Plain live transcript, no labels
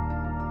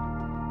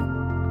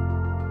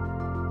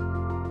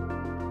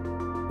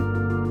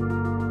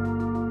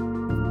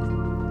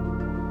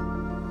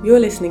You're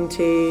listening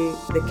to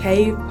The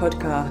Cave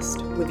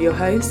Podcast with your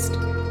host,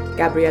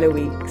 Gabriella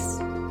Weeks.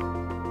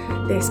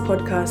 This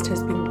podcast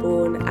has been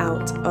born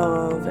out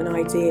of an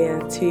idea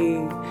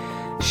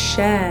to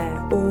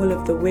share all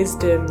of the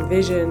wisdom,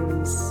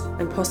 visions,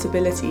 and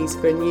possibilities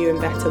for a new and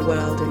better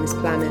world in this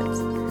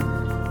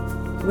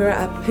planet. We're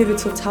at a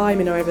pivotal time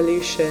in our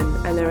evolution,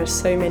 and there are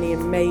so many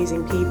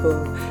amazing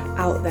people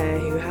out there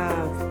who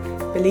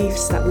have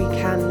beliefs that we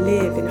can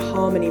live in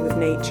harmony with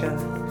nature.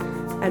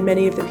 And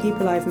many of the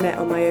people I've met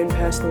on my own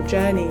personal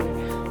journey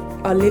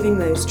are living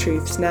those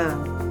truths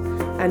now.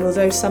 And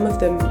although some of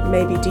them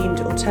may be deemed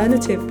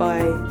alternative by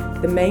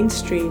the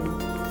mainstream,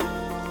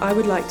 I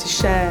would like to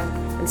share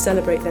and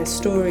celebrate their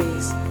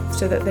stories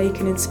so that they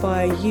can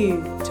inspire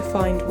you to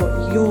find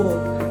what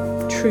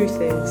your truth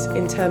is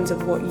in terms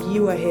of what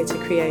you are here to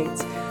create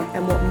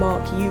and what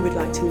mark you would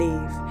like to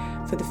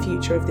leave for the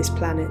future of this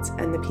planet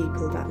and the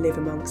people that live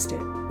amongst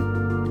it.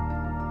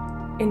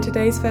 In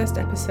today's first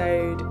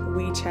episode,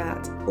 we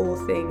chat all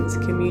things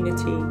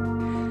community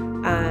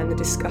and a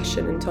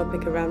discussion and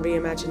topic around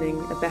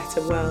reimagining a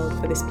better world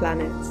for this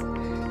planet.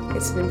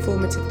 It's an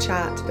informative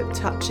chat that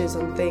touches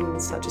on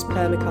things such as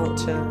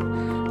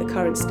permaculture, the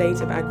current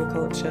state of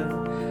agriculture,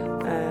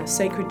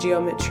 sacred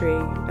geometry,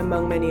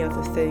 among many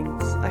other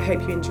things. I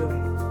hope you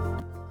enjoy.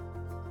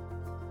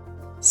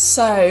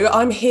 So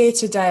I'm here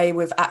today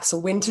with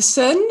Axel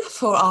Winterson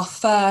for our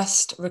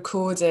first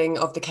recording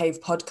of the Cave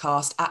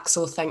podcast.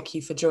 Axel, thank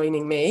you for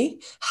joining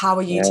me. How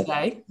are you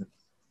today?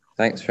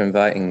 Thanks for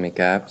inviting me,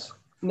 Gabs.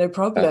 No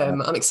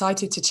problem. I'm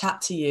excited to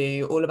chat to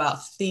you all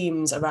about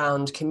themes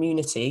around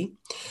community.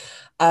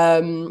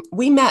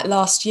 We met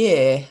last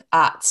year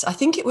at, I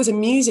think it was a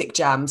music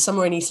jam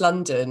somewhere in East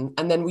London,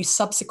 and then we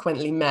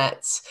subsequently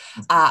met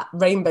at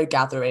Rainbow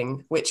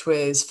Gathering, which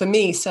was, for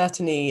me,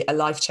 certainly a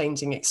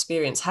life-changing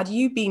experience. Had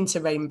you been to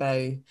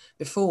Rainbow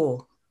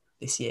before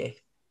this year?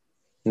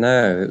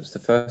 No, it was the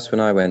first one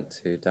I went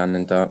to down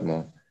in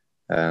Dartmoor.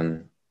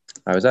 I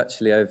was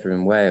actually over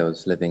in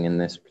Wales living in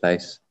this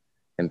place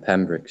in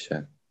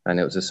Pembrokeshire, and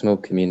it was a small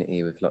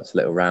community with lots of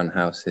little round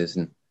houses,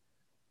 and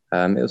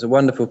it was a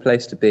wonderful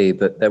place to be,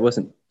 but there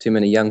wasn't too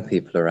many young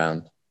people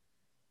around.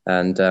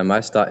 And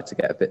I started to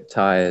get a bit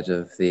tired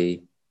of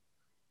the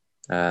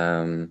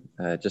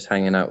just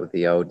hanging out with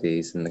the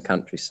oldies in the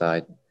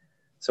countryside.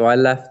 So I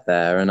left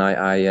there, and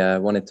I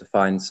wanted to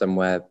find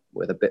somewhere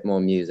with a bit more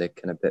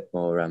music and a bit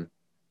more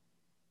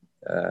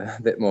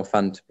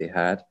fun to be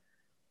had.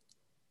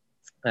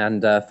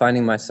 And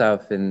finding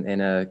myself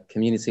in a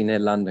community near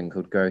London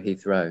called Grow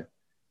Heath Row.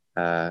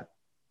 I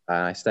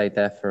stayed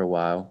there for a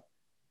while.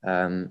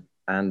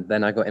 And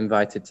then I got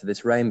invited to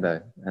this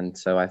Rainbow. And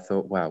so I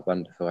thought, wow,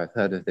 wonderful. I've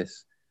heard of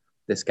this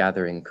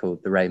gathering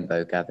called the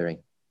Rainbow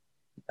Gathering.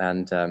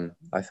 And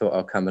I thought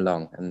I'll come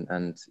along.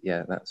 And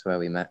yeah, that's where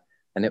we met.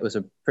 And it was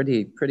a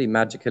pretty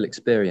magical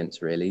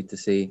experience, really, to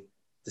see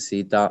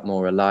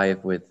Dartmoor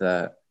alive with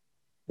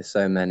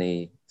so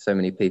many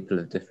people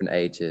of different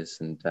ages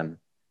and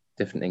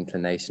different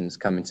inclinations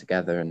coming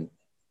together. And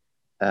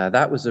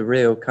that was a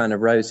real kind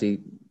of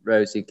rosy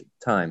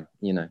time,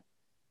 you know.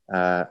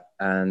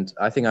 And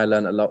I think I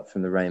learned a lot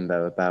from the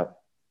Rainbow about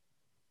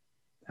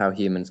how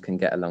humans can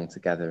get along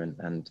together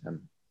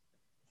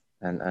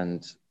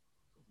and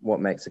what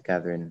makes a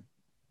gathering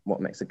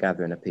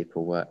of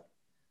people work.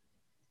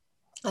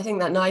 I think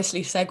that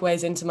nicely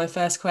segues into my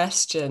first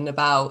question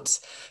about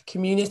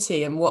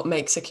community and what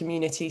makes a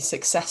community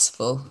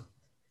successful.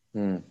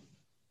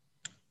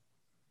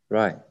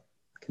 Right,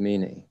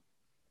 community.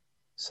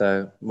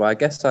 So, well, I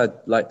guess I'd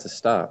like to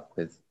start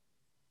with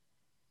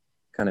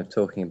kind of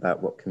talking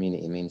about what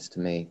community means to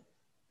me.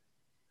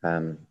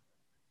 I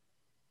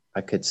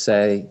could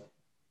say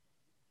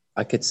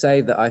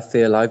that I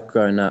feel I've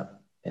grown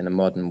up in a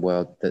modern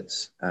world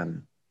that's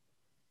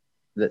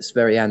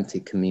very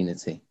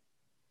anti-community.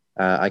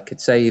 I could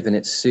say even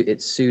it's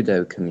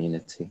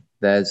pseudo-community.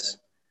 There's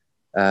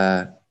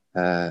I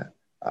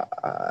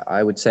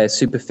would say a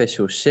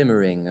superficial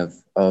shimmering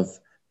of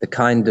the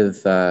kind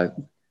of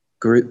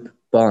group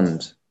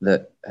bond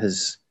that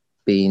has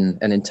been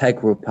an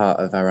integral part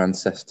of our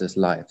ancestors'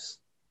 lives.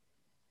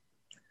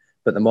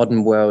 But the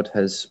modern world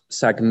has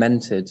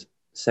segmented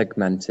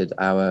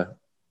our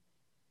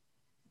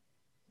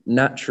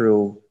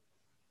natural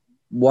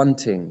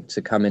wanting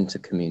to come into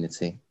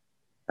community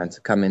and to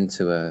come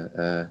into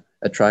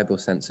a tribal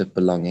sense of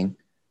belonging.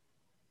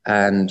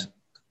 And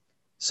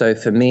so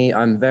for me,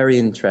 I'm very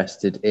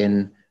interested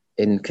in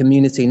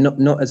community,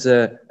 not as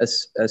a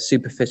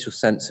superficial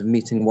sense of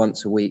meeting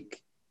once a week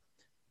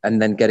and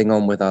then getting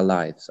on with our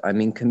lives. I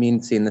mean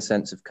community in the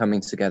sense of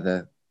coming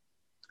together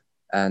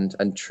and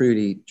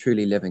truly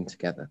living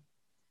together.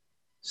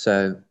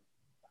 So,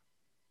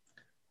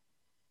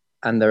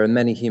 and there are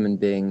many human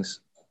beings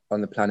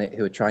on the planet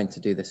who are trying to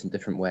do this in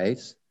different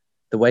ways.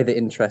 The way that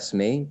interests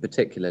me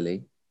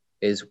particularly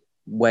is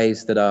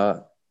ways that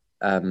are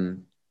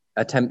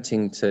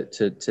attempting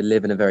to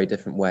live in a very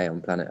different way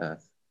on planet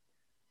Earth.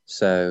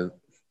 So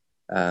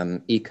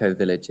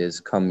eco-villages,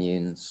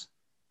 communes.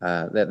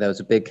 There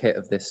was a big hit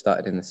of this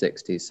started in the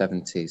 60s,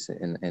 70s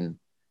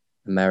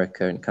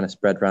America and kind of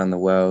spread around the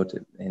world,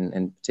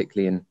 in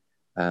particularly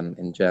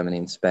in Germany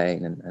and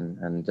Spain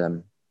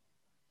and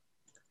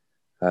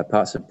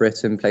parts of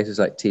Britain. Places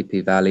like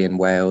Teepee Valley in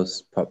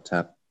Wales popped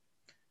up.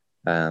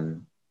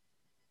 And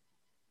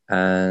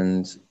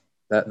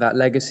that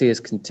legacy is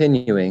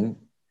continuing.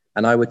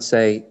 And I would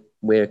say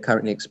we're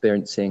currently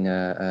experiencing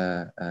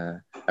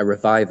a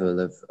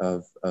revival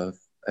of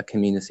a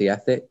community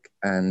ethic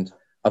and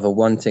of a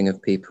wanting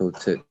of people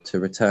to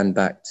return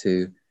back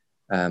to,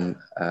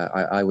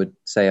 I would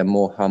say, a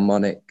more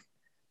harmonic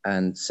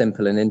and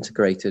simple and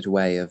integrated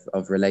way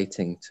of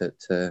relating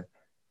to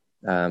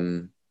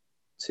the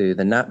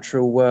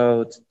natural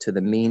world, to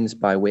the means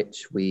by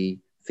which we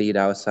feed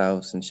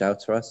ourselves and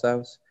shelter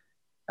ourselves,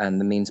 and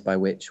the means by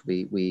which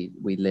we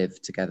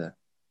live together.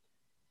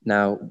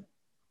 Now,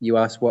 you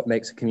asked what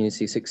makes a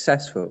community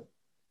successful.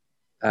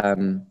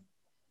 I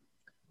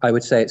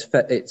would say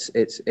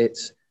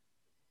it's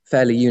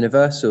fairly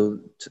universal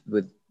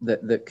with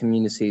that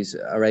communities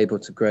are able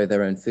to grow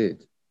their own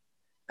food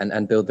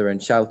and build their own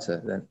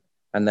shelter.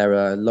 And there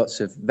are lots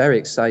of very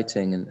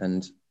exciting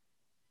and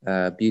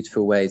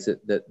beautiful ways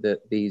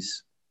that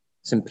these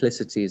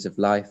simplicities of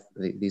life,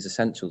 these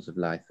essentials of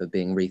life, are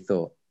being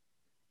rethought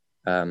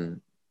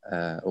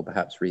or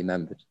perhaps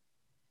remembered.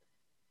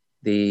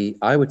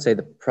 I would say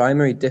the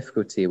primary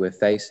difficulty we're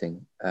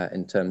facing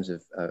in terms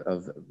of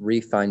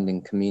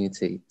refinding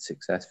community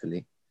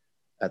successfully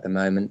at the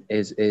moment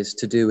is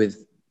to do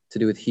with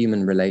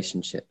human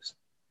relationships,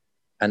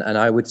 and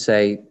I would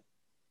say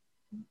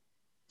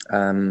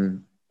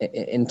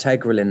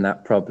integral in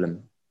that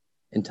problem,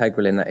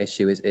 integral in that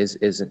issue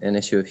is an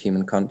issue of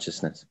human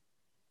consciousness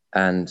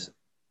and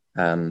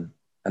the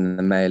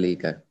male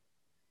ego.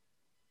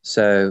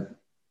 So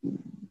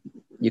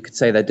you could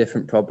say they're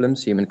different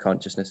problems, human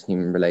consciousness and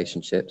human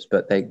relationships,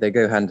 but they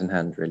go hand in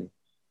hand, really.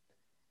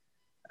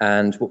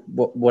 And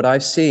what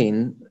I've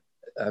seen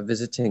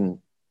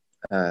visiting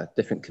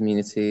different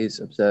communities,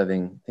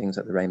 observing things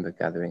like the rainbow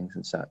gatherings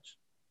and such,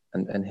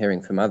 and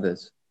hearing from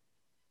others,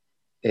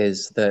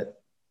 is that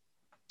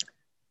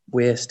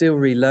we're still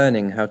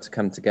relearning how to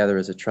come together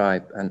as a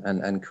tribe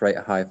and create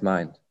a hive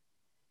mind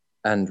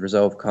and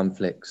resolve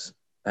conflicts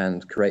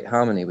and create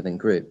harmony within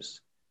groups.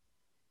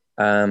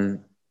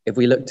 If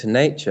we look to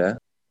nature,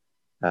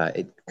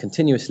 it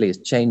continuously is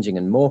changing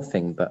and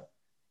morphing, but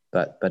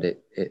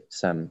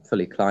it's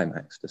fully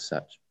climaxed as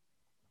such.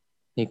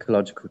 In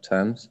ecological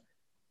terms,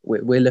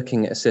 we're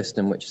looking at a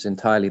system which is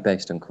entirely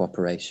based on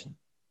cooperation.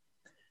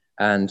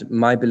 And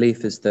my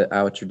belief is that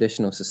our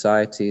traditional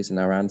societies and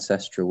our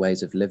ancestral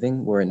ways of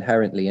living were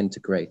inherently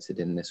integrated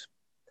in this,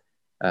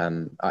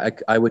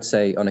 I would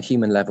say on a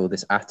human level,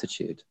 this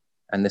attitude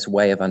and this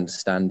way of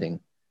understanding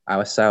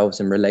ourselves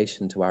in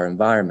relation to our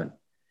environment.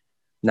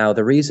 Now,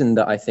 the reason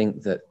that I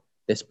think that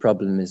this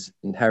problem is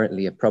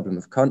inherently a problem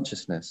of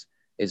consciousness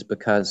is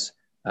because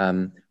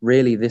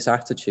really this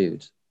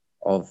attitude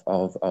of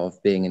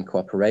being in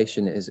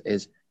cooperation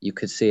is you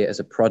could see it as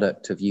a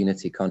product of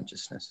unity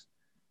consciousness,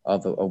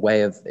 of a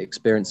way of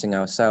experiencing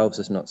ourselves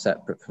as not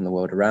separate from the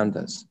world around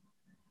us.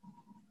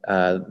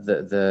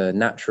 The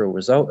natural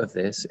result of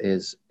this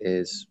is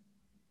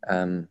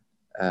the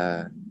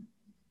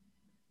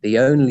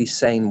only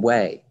sane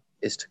way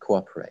is to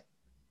cooperate.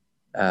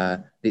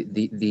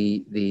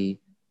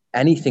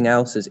 Anything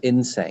else is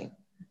insane.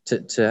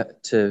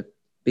 To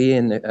be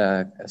in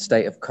a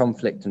state of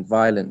conflict and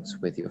violence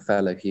with your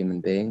fellow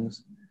human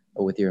beings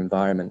or with your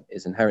environment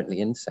is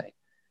inherently insane.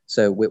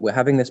 So we're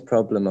having this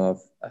problem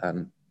of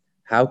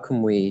how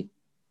can we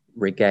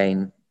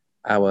regain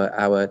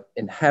our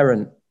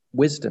inherent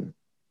wisdom,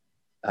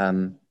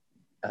 and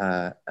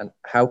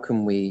how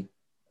can we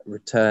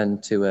return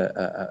to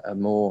a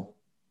more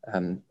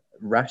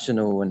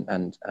rational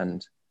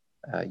and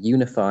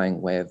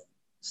unifying way of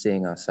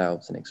seeing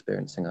ourselves and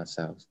experiencing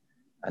ourselves,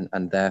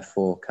 and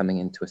therefore coming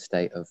into a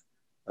state of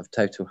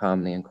total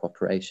harmony and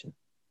cooperation.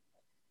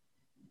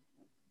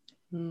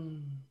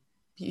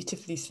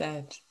 Beautifully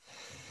said.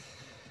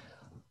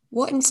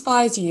 What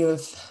inspires you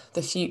of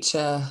the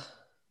future,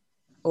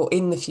 or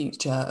in the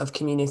future of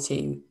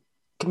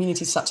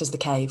communities such as the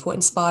Cave? What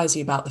inspires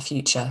you about the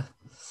future?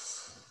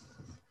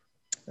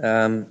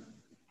 I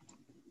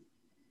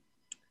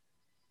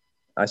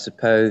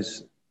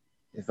suppose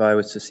if I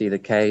was to see the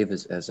Cave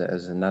as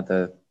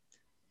another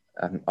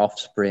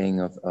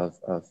offspring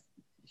of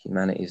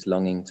humanity's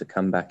longing to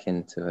come back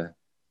into a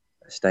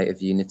state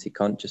of unity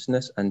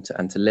consciousness and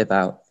to live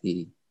out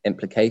the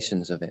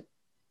implications of it.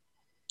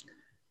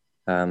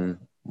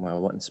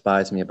 Well, what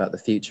inspires me about the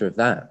future of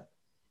that?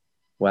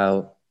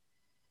 Well,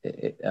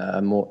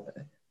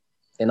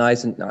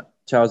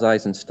 Charles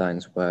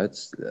Eisenstein's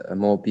words, a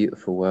more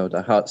beautiful world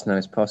our hearts know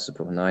is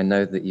possible. And I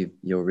know that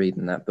you're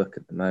reading that book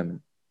at the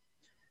moment.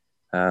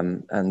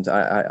 And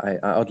I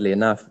oddly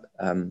enough,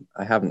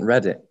 I haven't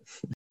read it,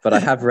 but I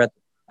have read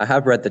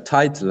the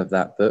title of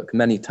that book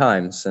many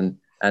times, and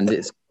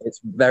it's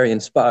very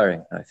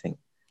inspiring, I think.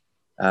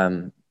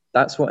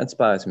 That's what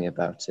inspires me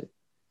about it,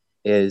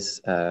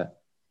 is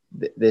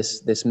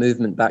this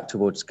movement back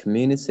towards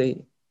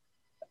community,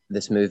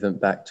 this movement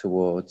back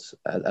towards,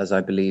 as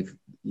I believe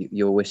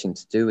you're wishing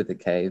to do with the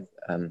cave,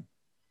 a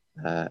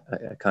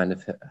kind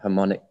of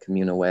harmonic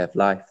communal way of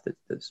life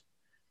that's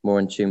more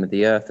in tune with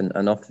the earth,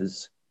 and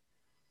offers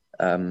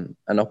an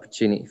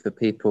opportunity for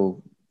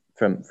people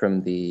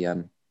from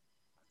the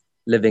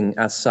living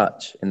as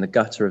such in the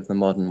gutter of the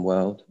modern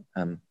world,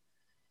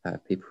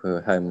 people who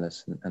are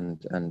homeless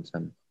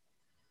and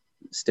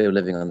still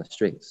living on the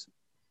streets,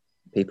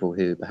 people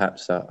who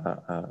perhaps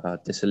are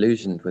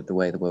disillusioned with the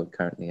way the world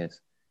currently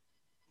is.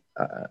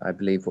 I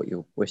believe what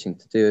you're wishing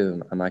to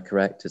do, am I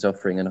correct, is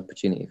offering an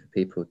opportunity for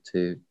people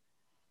to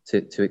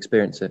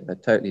experience a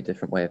totally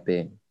different way of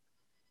being,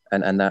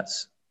 and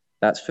that's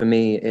for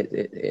me.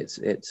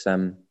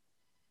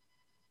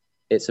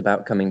 It's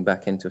about coming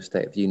back into a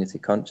state of unity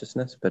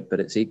consciousness, but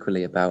it's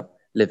equally about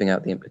living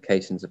out the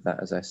implications of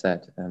that, as I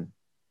said,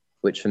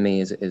 which for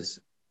me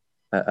is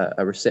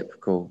a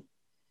reciprocal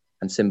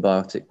and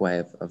symbiotic way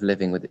of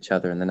living with each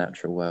other in the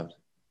natural world.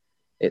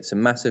 It's a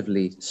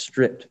massively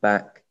stripped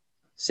back,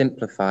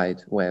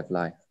 simplified way of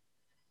life.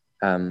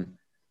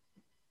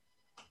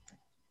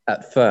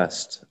 At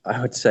first,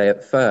 I would say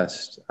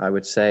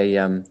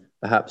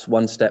perhaps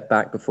one step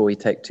back before we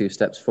take two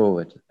steps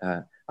forward.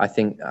 I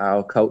think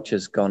our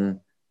culture's gone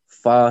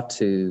far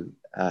too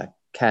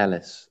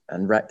careless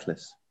and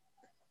reckless,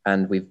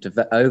 and we've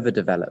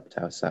overdeveloped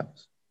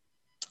ourselves.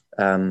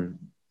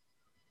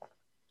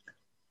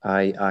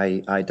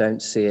 I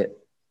don't see it.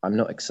 I'm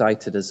not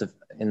excited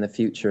in the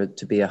future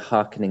to be a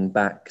hearkening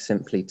back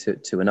simply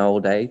to an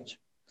old age,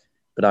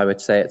 but I would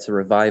say it's a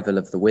revival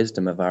of the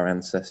wisdom of our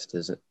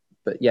ancestors,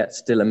 but yet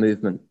still a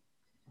movement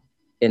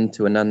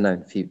into an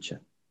unknown future.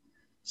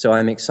 So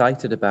I'm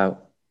excited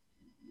about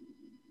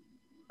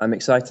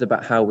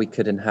how we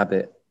could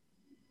inhabit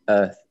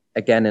Earth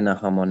again in a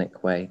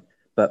harmonic way,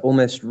 but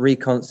almost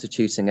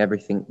reconstituting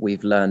everything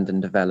we've learned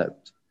and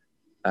developed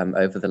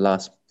over the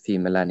last few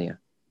millennia,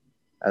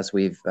 as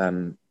we've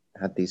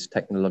had these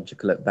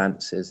technological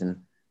advances and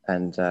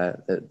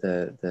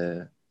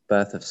the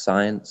birth of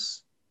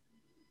science.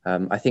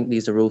 I think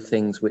these are all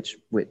things which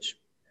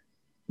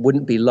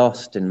wouldn't be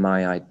lost in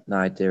my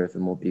idea of a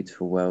more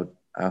beautiful world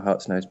our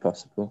hearts knows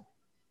possible.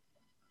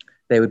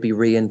 They would be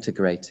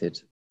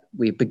reintegrated.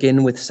 We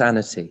begin with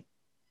sanity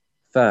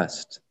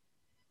first,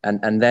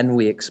 and then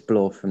we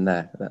explore from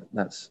there.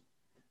 That's,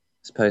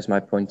 I suppose, my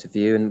point of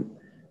view. And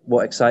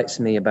what excites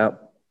me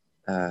about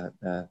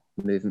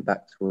movement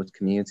back towards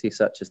community,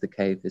 such as the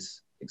cave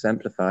is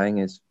exemplifying,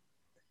 is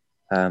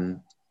I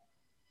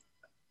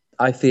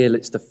feel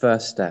it's the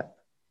first step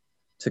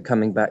to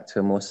coming back to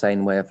a more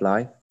sane way of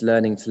life,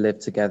 learning to live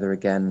together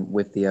again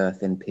with the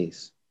earth in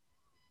peace.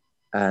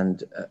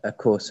 And of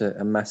course,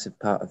 a massive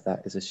part of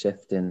that is a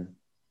shift in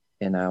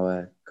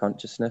our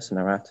consciousness and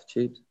our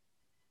attitude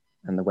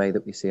and the way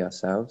that we see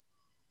ourselves.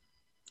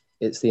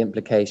 It's the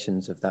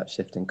implications of that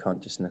shift in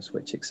consciousness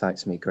which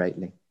excites me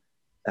greatly.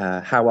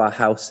 How our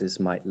houses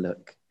might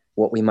look,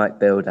 what we might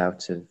build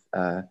out of,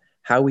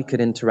 how we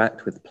could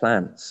interact with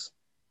plants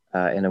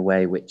in a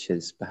way which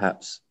is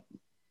perhaps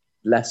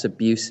less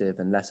abusive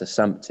and less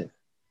assumptive,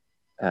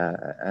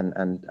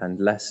 and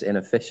less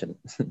inefficient.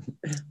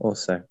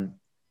 Also,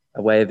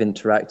 a way of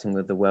interacting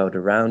with the world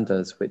around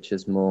us which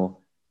is more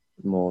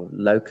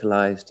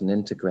localized and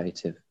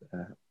integrative.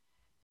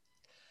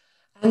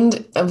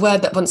 And a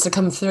word that wants to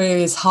come through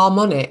is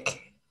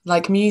harmonic,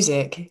 like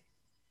music.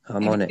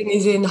 Harmonic. Everything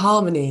is in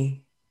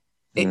harmony.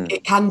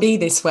 It can be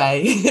this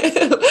way.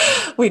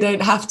 We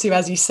don't have to,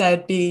 as you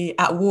said, be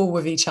at war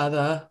with each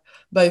other,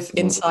 both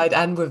inside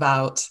and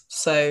without.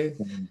 So,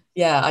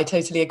 yeah, I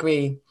totally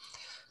agree.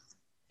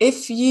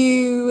 If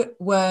you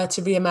were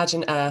to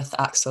reimagine Earth,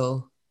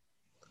 Axel,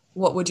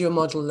 what would your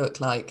model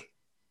look like?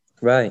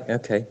 Right.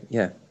 Okay.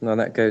 Yeah. No,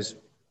 that goes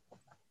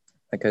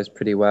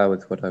pretty well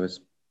with what I was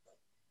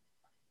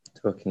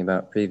talking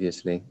about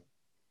previously.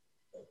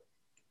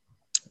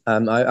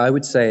 I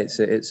would say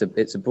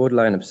it's a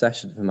borderline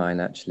obsession of mine,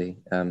 actually.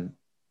 And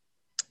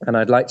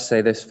I'd like to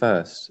say this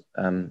first.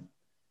 I'm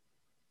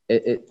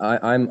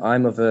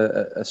of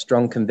a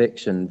strong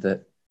conviction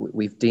that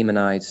we've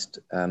demonized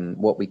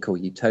what we call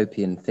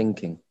utopian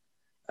thinking.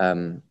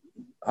 I'm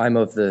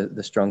of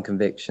the strong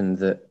conviction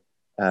that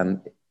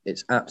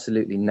it's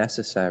absolutely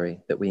necessary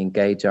that we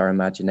engage our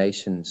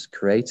imaginations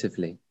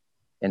creatively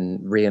in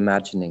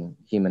reimagining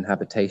human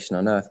habitation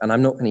on Earth. And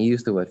I'm not going to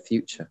use the word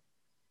future.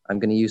 I'm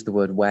going to use the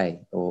word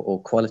way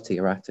or quality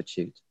or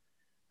attitude,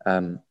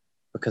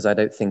 because I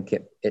don't think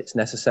it's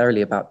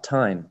necessarily about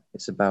time.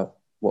 It's about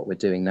what we're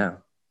doing now.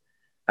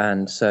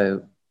 And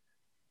so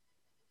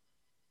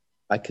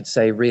I could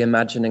say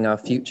reimagining our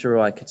future, or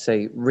I could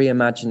say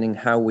reimagining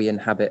how we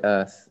inhabit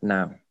Earth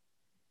now.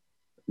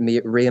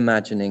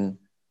 Reimagining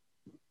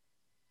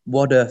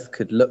what Earth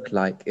could look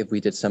like if we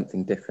did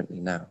something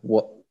differently now.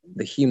 What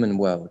the human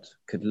world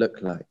could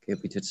look like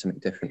if we did something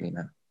differently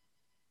now.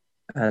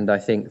 And I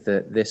think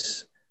that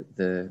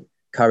the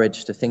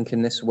courage to think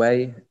in this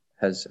way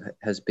has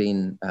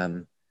been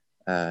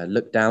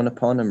looked down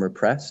upon and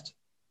repressed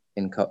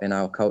in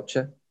our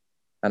culture.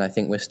 And I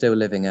think we're still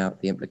living out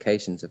the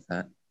implications of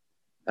that.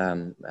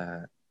 Um,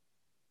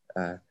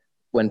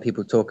 when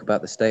people talk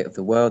about the state of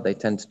the world, they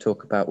tend to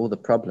talk about all the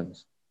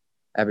problems,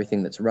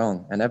 everything that's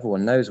wrong, and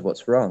everyone knows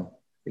what's wrong.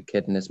 The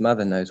kid and his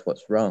mother knows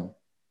what's wrong.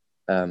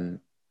 You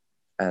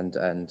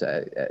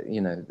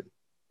know,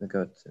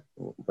 God,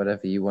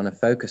 whatever you want to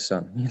focus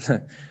on, you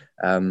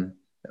know.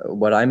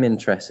 What I'm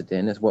interested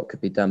in is what could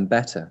be done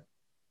better.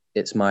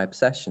 It's my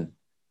obsession.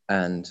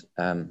 And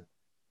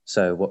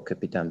so what could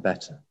be done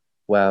better?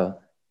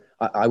 Well,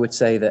 I would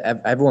say that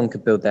everyone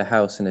could build their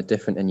house in a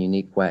different and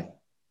unique way.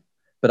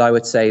 But I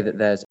would say that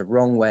there's a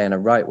wrong way and a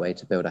right way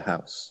to build a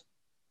house.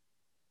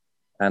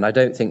 And I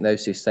don't think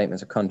those two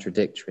statements are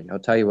contradictory. I'll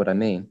tell you what I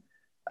mean.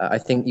 I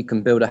think you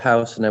can build a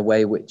house in a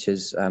way which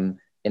is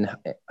in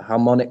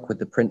harmonic with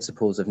the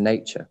principles of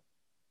nature.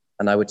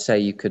 And I would say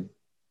you could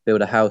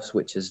build a house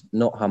which is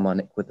not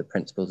harmonic with the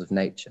principles of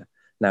nature.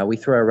 Now, we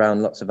throw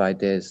around lots of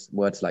ideas,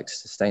 words like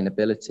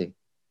sustainability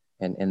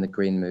in the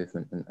green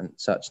movement and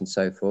such and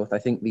so forth. I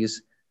think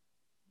these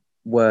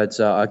words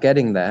are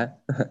getting there,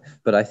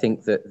 but I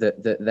think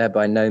that they're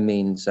by no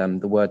means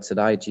the words that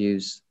I'd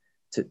use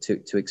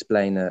to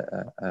explain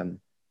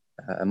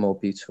a more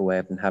beautiful way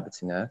of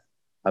inhabiting Earth.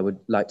 I would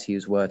like to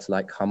use words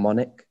like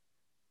harmonic,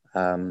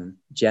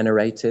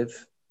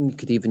 generative. You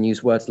could even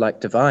use words like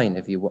divine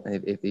if you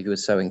were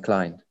so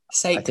inclined.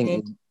 Sacred. I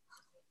think,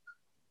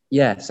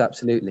 yes,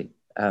 absolutely.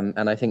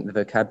 And I think the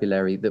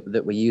vocabulary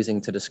that we're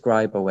using to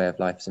describe our way of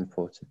life is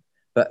important.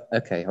 But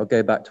okay, I'll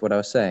go back to what I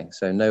was saying.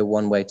 So no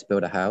one way to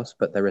build a house,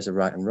 but there is a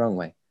right and wrong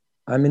way.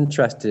 I'm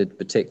interested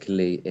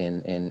particularly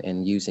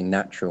in using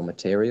natural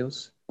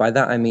materials. By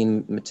that, I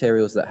mean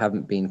materials that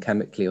haven't been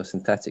chemically or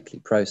synthetically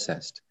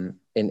processed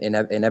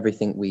in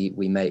everything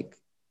we make.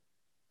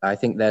 I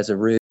think there's a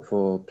room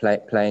for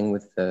playing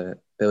with the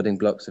building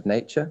blocks of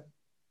nature.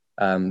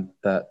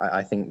 But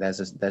I think there's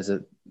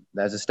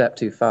a step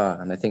too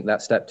far. And I think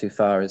that step too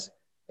far is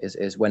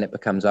when it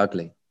becomes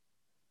ugly.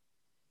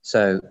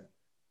 So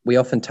we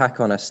often tack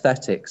on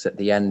aesthetics at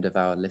the end of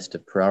our list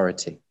of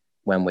priority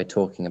when we're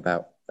talking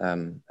about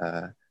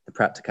the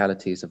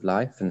practicalities of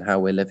life and how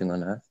we're living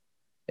on Earth.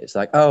 It's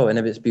like, oh, and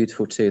if it's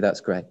beautiful too, that's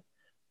great.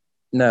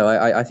 No,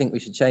 I think we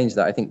should change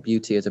that. I think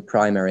beauty is a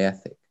primary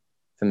ethic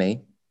for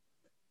me,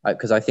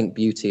 because I think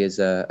beauty is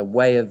a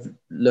way of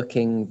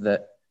looking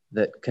that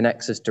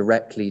connects us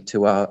directly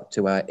to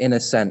our inner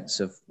sense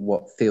of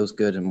what feels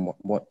good and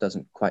what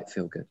doesn't quite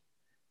feel good.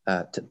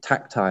 To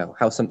tactile,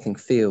 how something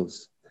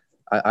feels.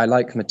 I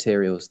like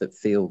materials that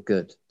feel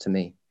good to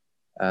me.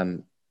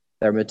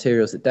 There are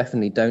materials that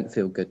definitely don't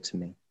feel good to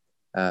me.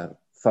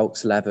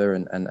 False leather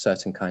and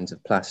certain kinds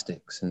of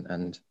plastics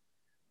and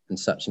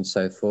such and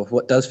so forth.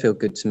 What does feel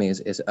good to me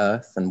is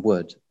earth and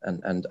wood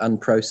and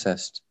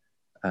unprocessed,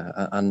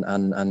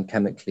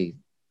 unchemically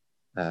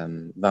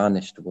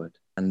varnished wood.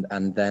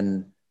 And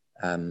then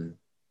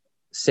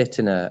sit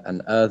in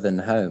an earthen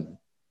home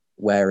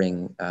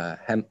wearing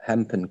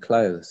hempen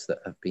clothes that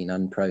have been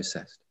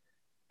unprocessed.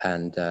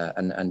 And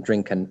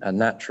drink a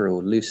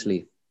natural loose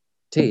leaf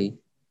tea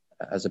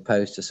as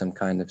opposed to some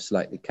kind of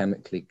slightly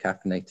chemically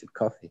caffeinated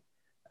coffee.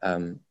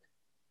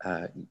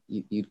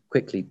 You'd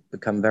quickly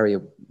become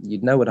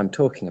you'd know what I'm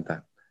talking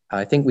about.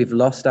 I think we've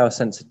lost our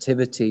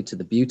sensitivity to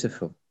the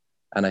beautiful.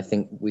 And I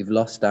think we've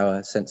lost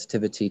our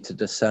sensitivity to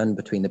discern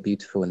between the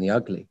beautiful and the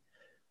ugly.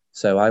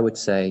 So I would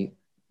say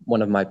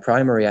one of my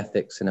primary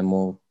ethics in a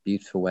more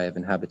beautiful way of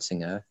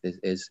inhabiting Earth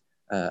is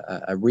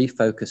a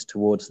refocus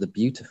towards the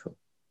beautiful.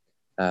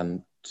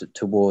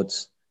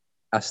 Towards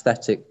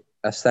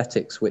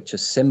aesthetics which are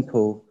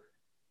simple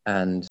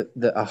and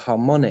that are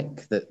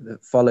harmonic, that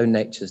follow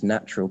nature's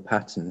natural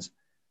patterns,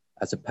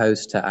 as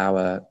opposed to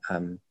our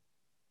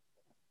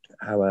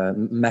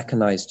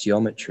mechanized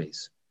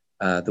geometries.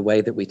 The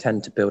way that we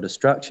tend to build a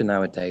structure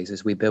nowadays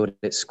is we build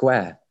it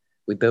square.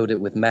 We build it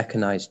with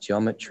mechanized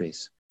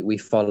geometries. We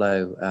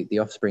follow the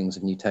offsprings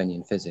of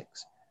Newtonian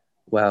physics.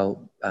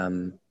 Well,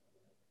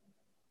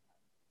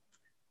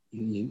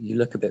 you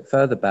look a bit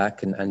further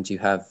back and you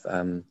have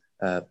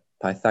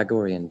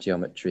Pythagorean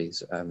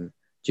geometries,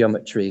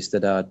 geometries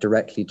that are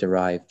directly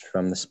derived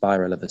from the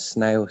spiral of a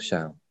snail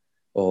shell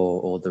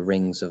or the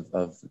rings of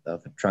a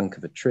trunk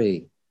of a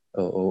tree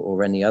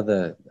or any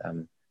other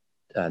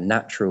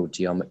natural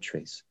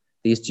geometries.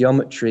 These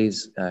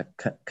geometries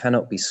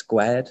cannot be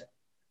squared.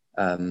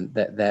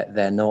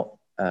 They're not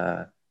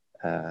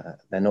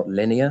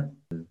linear.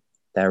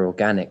 They're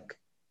organic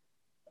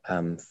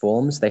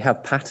forms. They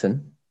have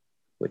pattern,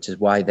 which is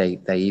why they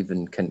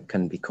even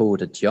can be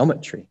called a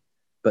geometry,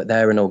 but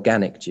they're an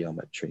organic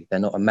geometry. They're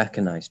not a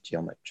mechanized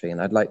geometry.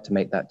 And I'd like to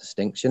make that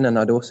distinction. And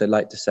I'd also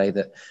like to say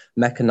that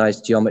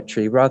mechanized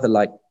geometry, rather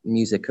like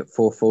music at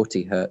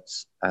 440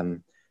 hertz,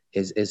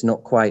 is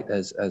not quite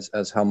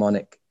as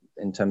harmonic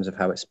in terms of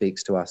how it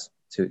speaks to us,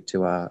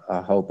 to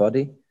our whole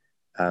body,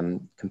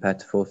 compared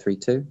to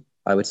 432.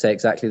 I would say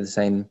exactly the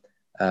same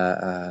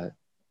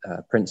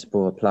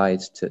principle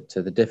applies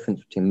to the difference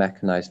between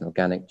mechanized and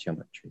organic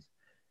geometries.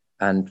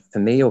 And for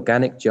me,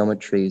 organic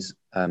geometries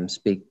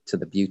speak to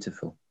the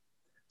beautiful.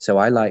 So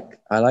I like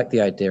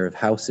the idea of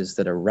houses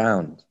that are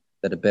round,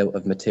 that are built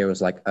of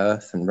materials like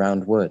earth and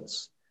round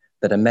woods,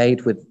 that are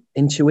made with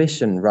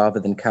intuition rather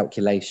than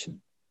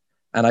calculation.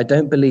 And I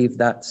don't believe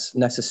that's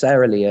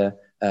necessarily a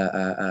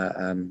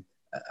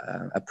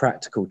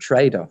practical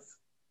trade-off.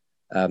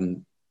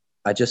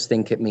 I just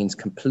think it means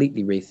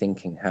completely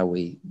rethinking how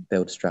we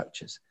build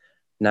structures.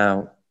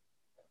 Now,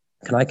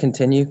 can I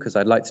continue? Because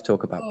I'd like to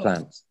talk about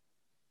plants.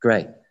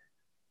 Great.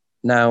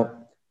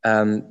 Now,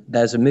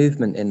 there's a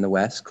movement in the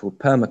West called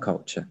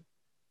permaculture.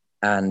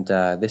 And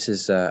this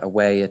is a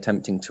way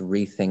attempting to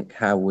rethink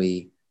how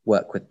we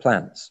work with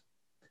plants.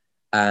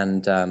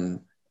 And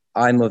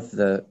I'm of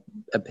the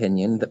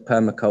opinion that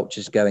permaculture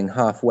is going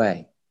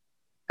halfway.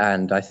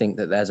 And I think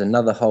that there's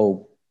another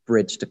whole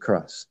bridge to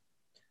cross.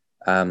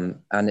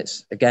 And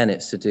it's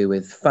to do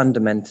with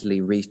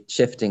fundamentally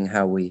shifting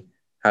how we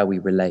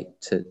relate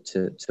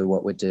to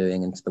what we're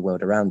doing and to the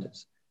world around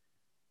us.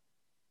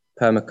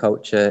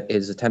 Permaculture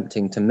is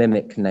attempting to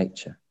mimic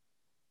nature,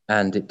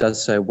 and it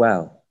does so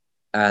well.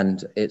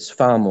 And it's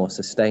far more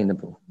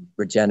sustainable,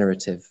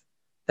 regenerative.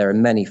 There are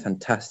many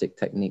fantastic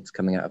techniques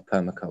coming out of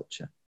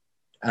permaculture.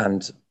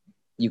 And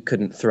you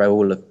couldn't throw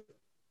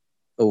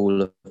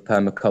all of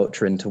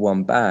permaculture into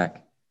one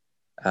bag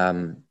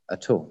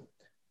at all.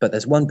 But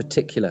there's one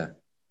particular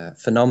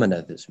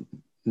phenomena that's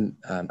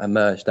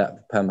emerged out of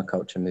the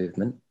permaculture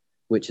movement,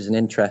 which is an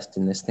interest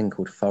in this thing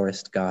called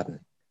forest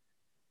gardening.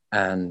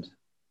 And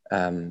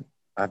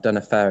I've done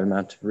a fair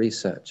amount of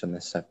research on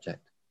this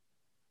subject.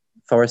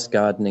 Forest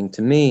gardening,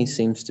 to me,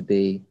 seems to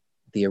be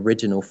the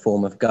original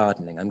form of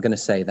gardening. I'm going to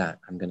say that.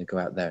 I'm going to go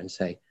out there and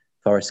say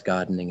forest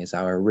gardening is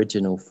our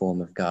original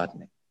form of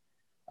gardening.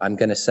 I'm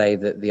going to say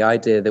that the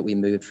idea that we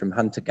moved from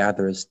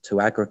hunter-gatherers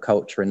to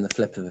agriculture in the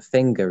flip of a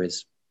finger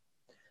is,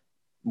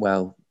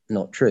 well,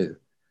 not true.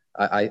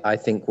 I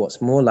think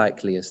what's more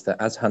likely is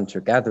that as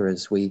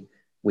hunter-gatherers, we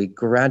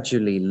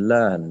gradually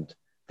learned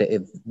that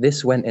if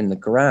this went in the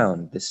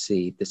ground, this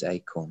seed, this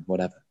acorn,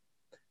 whatever,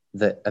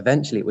 that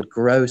eventually it would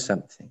grow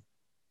something.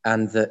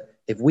 And that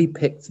if we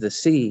picked the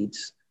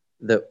seeds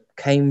that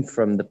came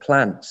from the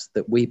plants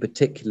that we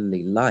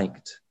particularly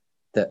liked,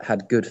 that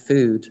had good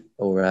food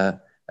or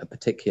a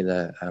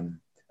particular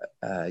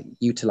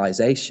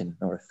utilization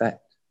or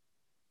effect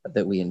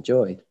that we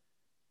enjoyed,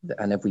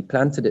 and if we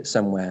planted it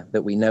somewhere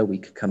that we know we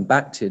could come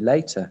back to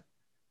later,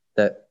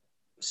 that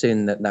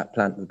soon that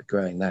plant would be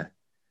growing there.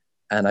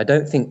 And I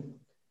don't think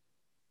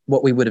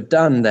what we would have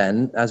done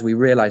then, as we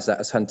realized that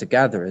as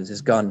hunter-gatherers,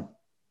 is gone,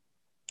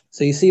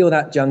 so you see all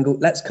that jungle,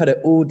 let's cut it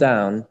all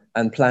down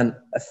and plant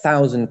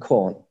 1,000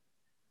 corn.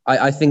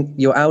 I think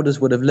your elders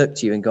would have looked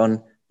at you and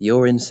gone,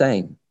 you're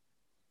insane.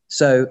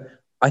 So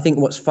I think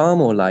what's far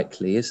more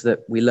likely is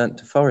that we learnt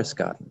to forest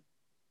garden.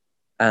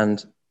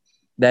 And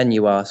then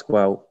you ask,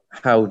 well,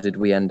 how did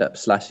we end up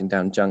slashing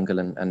down jungle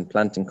and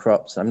planting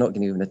crops? I'm not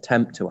going to even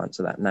attempt to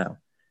answer that now.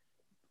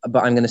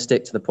 But I'm going to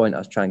stick to the point I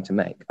was trying to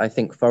make. I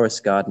think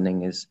forest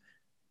gardening is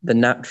the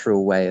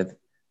natural way of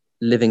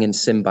living in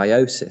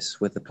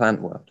symbiosis with the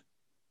plant world.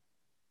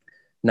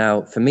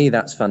 Now, for me,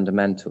 that's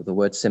fundamental, the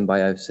word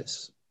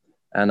symbiosis.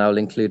 And I'll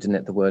include in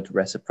it the word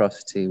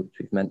reciprocity, which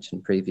we've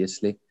mentioned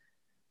previously.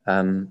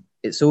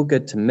 It's all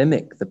good to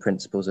mimic the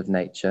principles of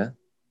nature,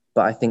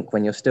 but I think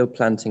when you're still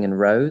planting in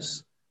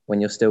rows,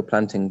 when you're still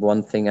planting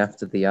one thing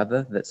after the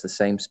other that's the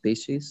same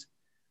species,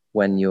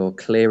 when you're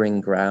clearing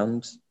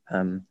ground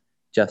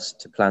just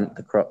to plant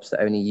the crops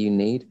that only you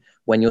need,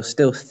 when you're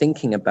still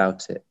thinking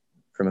about it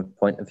from a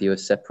point of view of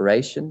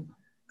separation,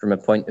 from a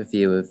point of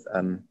view of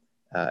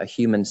a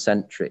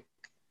human-centric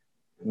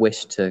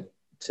wish to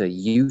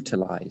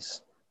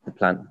utilize the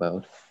plant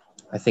world,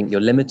 I think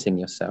you're limiting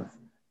yourself.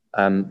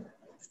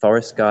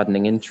 Forest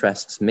gardening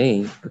interests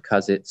me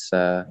because it's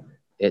a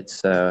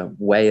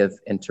way of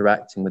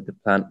interacting with the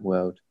plant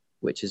world,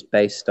 which is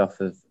based off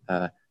of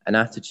an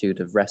attitude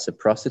of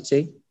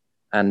reciprocity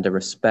and a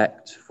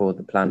respect for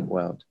the plant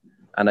world.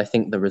 And I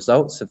think the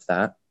results of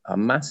that are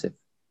massive.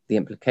 The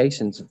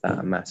implications of that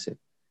are massive.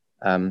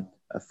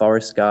 A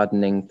forest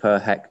gardening per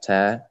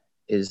hectare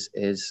is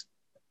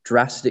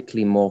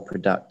drastically more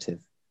productive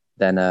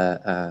than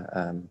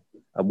a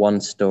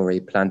one-story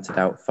planted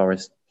out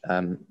forest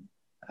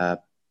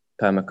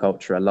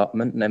permaculture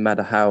allotment, no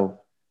matter how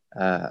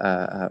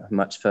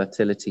much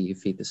fertility you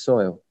feed the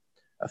soil.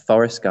 A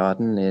forest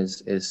garden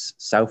is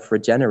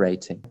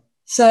self-regenerating.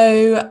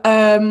 So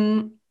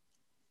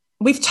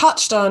we've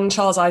touched on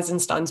Charles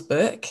Eisenstein's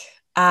book,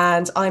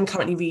 and I'm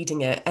currently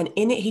reading it. And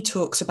in it, he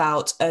talks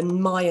about a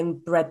Mayan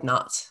bread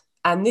nut.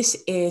 And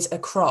this is a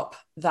crop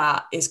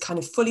that is kind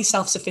of fully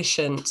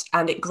self-sufficient,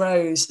 and it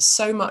grows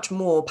so much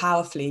more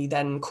powerfully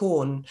than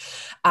corn.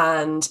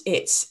 And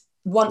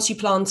once you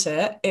plant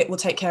it, it will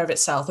take care of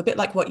itself, a bit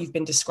like what you've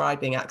been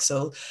describing,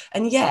 Axel.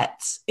 And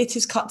yet it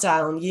is cut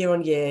down year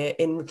on year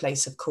in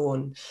place of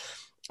corn.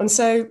 And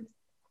so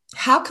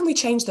how can we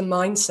change the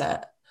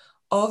mindset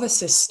of a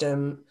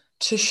system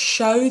to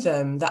show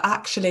them that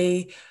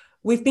actually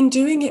we've been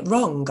doing it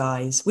wrong,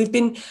 guys? We've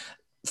been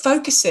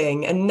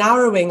focusing and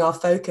narrowing our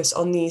focus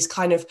on these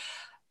kind of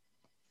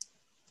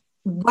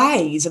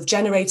ways of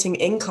generating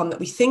income that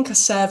we think are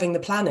serving the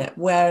planet,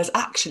 whereas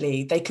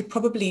actually they could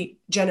probably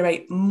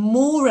generate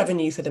more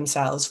revenue for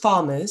themselves,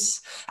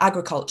 farmers,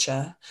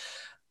 agriculture,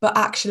 but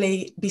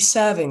actually be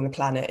serving the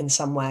planet in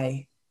some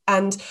way.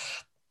 And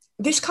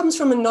this comes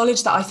from a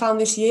knowledge that I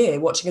found this year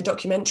watching a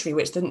documentary,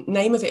 which the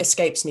name of it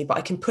escapes me, but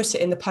I can put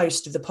it in the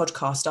post of the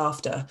podcast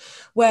after,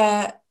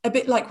 where a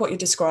bit like what you're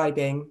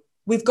describing,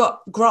 we've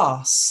got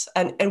grass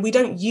and we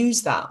don't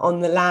use that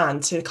on the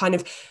land to kind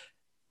of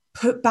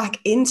put back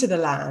into the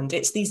land.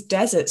 It's these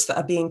deserts that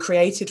are being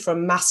created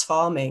from mass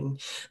farming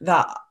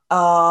that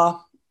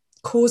are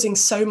causing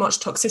so much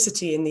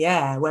toxicity in the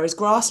air, whereas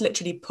grass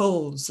literally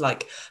pulls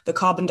like the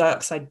carbon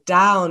dioxide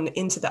down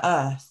into the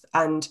earth.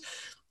 And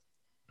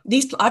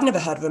these, I've never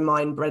heard of a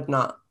mine bread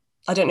nut.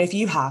 I don't know if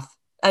you have.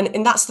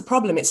 And that's the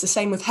problem. It's the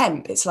same with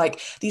hemp. It's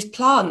like these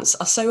plants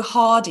are so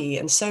hardy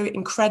and so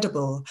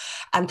incredible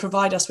and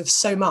provide us with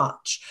so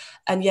much.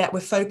 And yet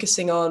we're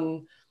focusing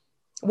on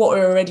what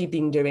we've already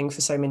been doing for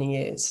so many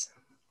years.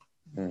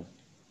 Mm.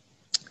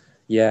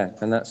 Yeah,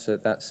 and that's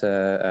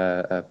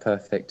a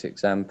perfect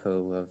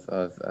example of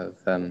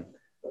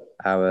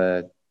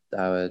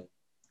our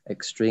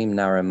extreme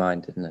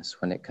narrow-mindedness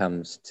when it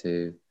comes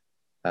to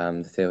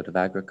the field of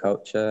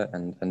agriculture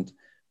and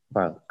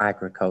well,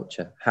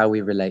 agriculture, how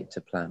we relate to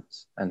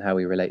plants and how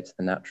we relate to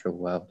the natural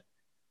world.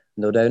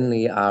 Not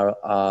only are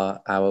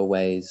our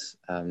ways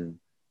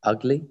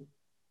ugly,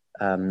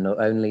 not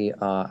only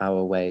are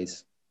our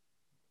ways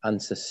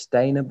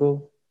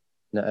unsustainable,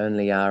 not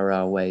only are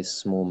our ways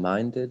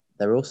small-minded,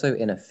 they're also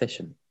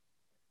inefficient.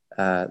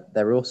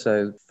 They're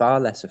also far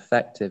less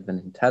effective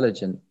and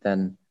intelligent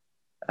than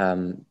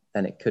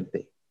it could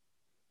be.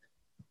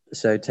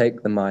 So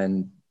take the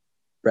mine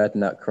bread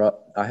nut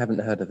crop. I haven't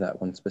heard of that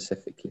one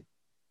specifically,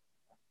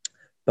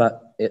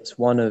 but it's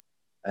one of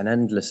an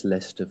endless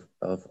list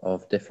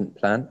of different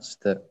plants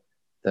that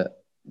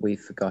we've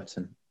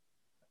forgotten,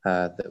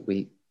 that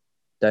we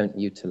don't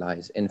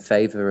utilize in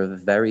favor of a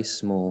very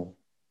small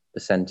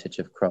percentage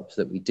of crops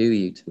that we do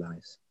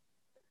utilize,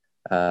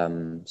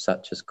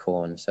 such as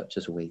corn, such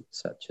as wheat,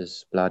 such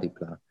as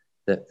blah-de-blah,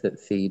 that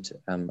feed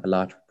a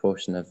large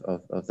proportion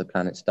of the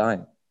planet's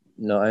diet.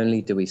 Not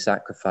only do we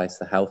sacrifice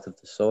the health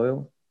of the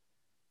soil,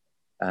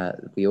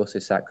 we also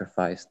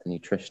sacrifice the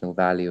nutritional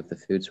value of the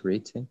foods we're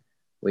eating.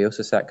 We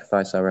also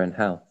sacrifice our own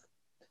health.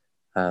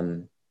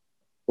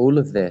 All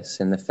of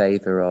this in the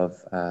favor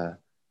of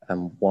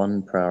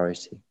one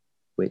priority,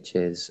 which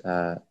is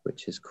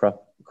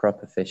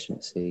crop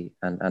efficiency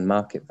and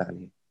market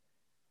value.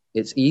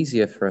 It's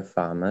easier for a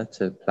farmer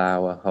to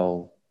plow a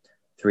whole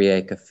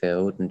 3-acre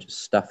field and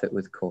just stuff it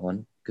with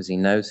corn because he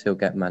knows he'll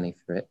get money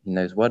for it. He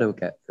knows what he'll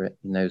get for it.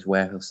 He knows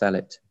where he'll sell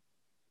it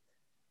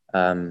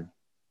to.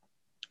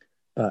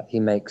 But he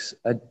makes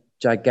a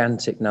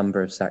gigantic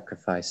number of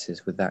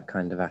sacrifices with that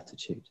kind of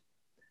attitude.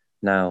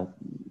 Now,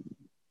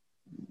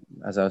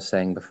 as I was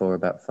saying before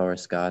about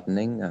forest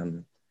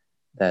gardening,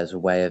 there's a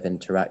way of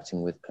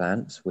interacting with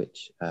plants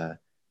which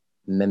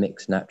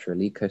mimics natural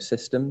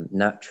ecosystem.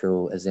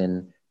 Natural as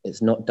in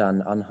it's not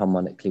done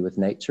unharmonically with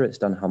nature, it's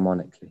done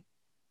harmonically.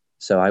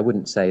 So I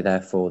wouldn't say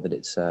therefore that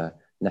it's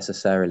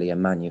necessarily a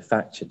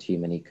manufactured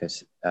human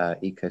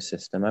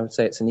ecosystem. I would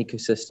say it's an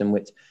ecosystem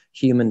which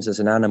humans as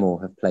an animal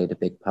have played a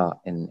big part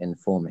in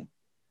forming,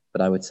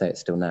 but I would say it's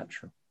still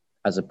natural,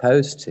 as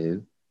opposed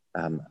to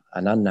an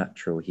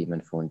unnatural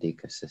human-formed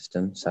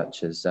ecosystem,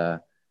 such as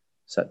a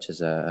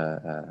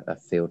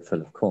field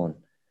full of corn.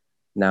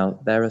 Now,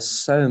 there are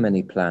so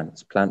many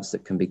plants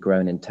that can be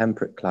grown in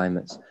temperate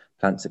climates,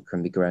 plants that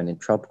can be grown in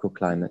tropical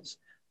climates,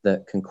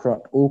 that can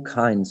crop all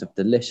kinds of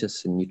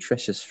delicious and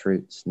nutritious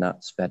fruits,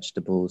 nuts,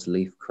 vegetables,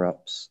 leaf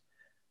crops,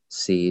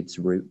 seeds,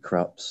 root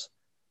crops,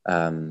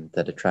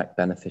 that attract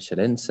beneficial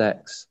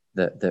insects,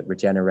 that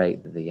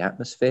regenerate the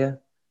atmosphere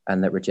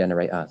and that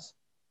regenerate us.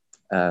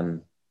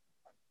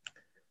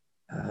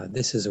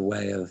 This is a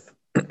way of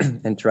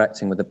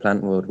interacting with the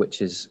plant world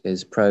which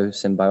is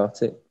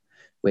pro-symbiotic,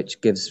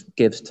 which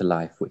gives to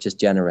life, which is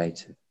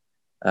generative,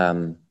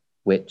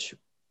 which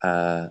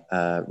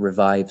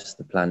revives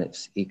the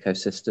planet's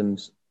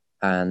ecosystems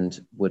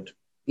and would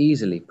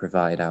easily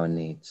provide our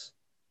needs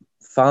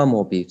far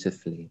more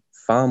beautifully,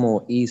 far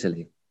more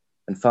easily,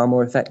 and far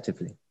more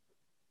effectively.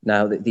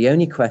 Now, the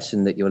only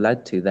question that you're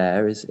led to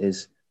there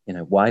is,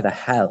 why the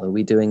hell are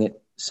we doing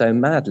it so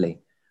madly?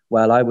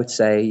 Well, I would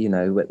say,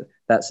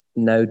 that's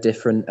no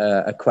different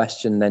a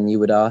question than you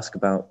would ask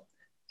about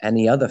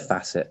any other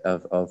facet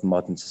of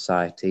modern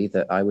society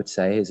that I would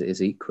say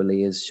is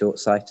equally as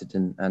short-sighted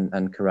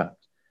and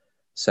corrupt.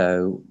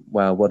 So,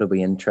 well, what are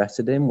we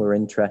interested in? We're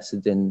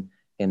interested in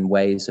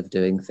ways of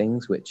doing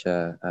things which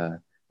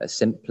are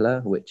simpler,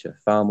 which are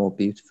far more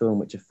beautiful, and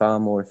which are far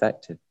more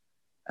effective.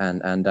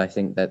 And I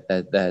think that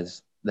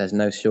there's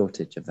no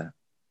shortage of that.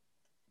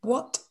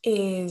 What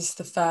is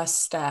the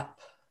first step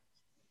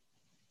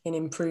in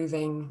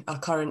improving our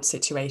current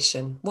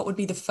situation? What would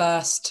be the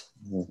first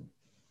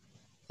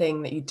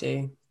thing that you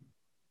do?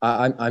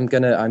 I'm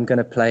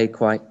gonna play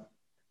quite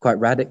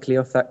radically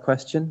off that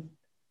question,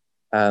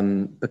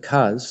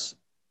 because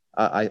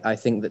I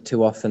think that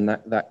too often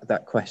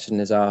that question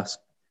is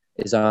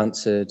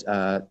answered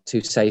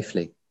too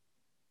safely.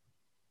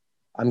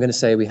 I'm going to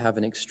say we have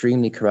an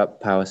extremely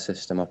corrupt power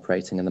system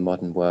operating in the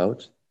modern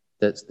world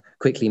that's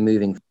quickly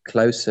moving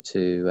closer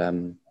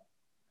to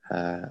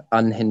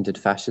unhindered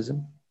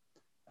fascism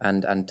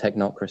and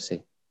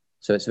technocracy.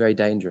 So it's very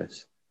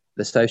dangerous.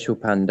 The social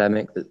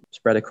pandemic that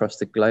spread across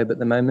the globe at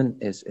the moment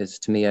is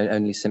to me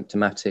only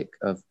symptomatic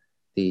of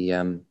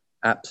the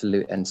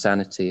absolute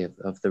insanity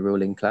of the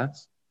ruling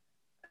class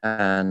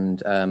and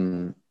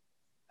the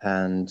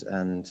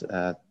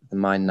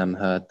mind-numb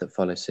herd that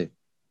follow suit.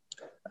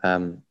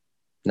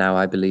 Now,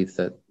 I believe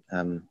that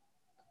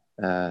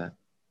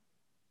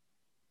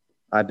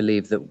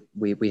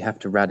we have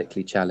to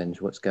radically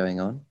challenge what's going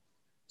on.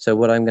 So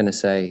what I'm going to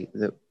say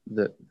that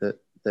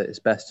is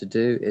best to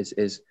do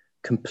is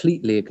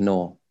completely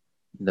ignore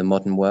the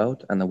modern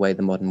world and the way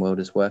the modern world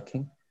is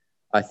working.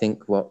 I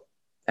think what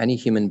any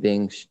human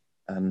being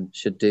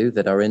should do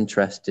that are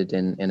interested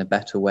in a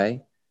better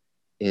way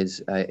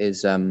is I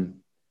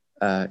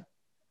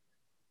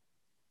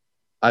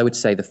would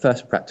say the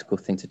first practical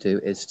thing to do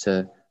is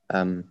to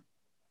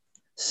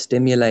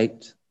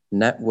stimulate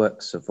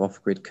networks of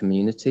off-grid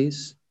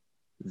communities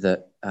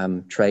that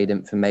trade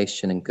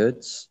information and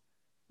goods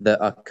that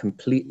are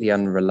completely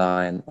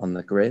unreliant on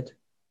the grid,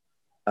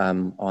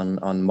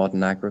 on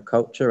modern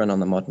agriculture and on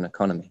the modern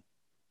economy.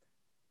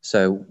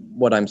 So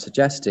what I'm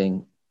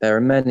suggesting, there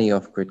are many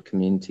off-grid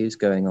communities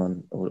going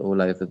on all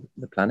over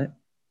the planet.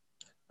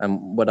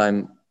 And what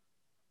I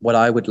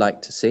would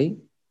like to see,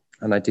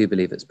 and I do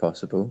believe it's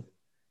possible,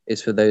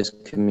 is for those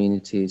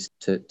communities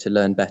to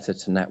learn better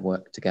to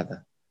network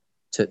together,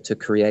 to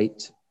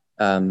create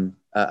a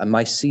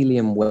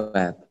mycelium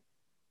web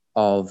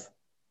of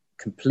a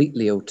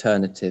completely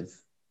alternative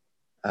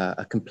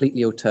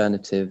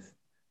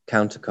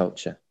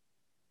counterculture.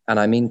 And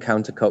I mean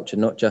counterculture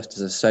not just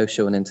as a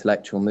social and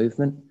intellectual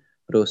movement,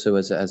 but also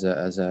as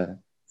a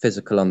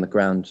physical on the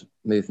ground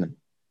movement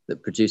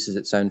that produces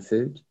its own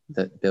food,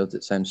 that builds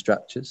its own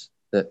structures,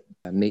 that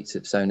meets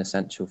its own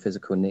essential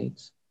physical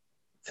needs.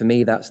 For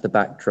me, that's the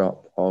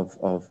backdrop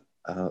of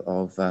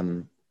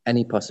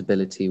any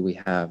possibility we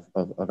have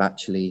of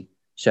actually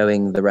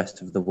showing the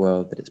rest of the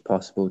world that it's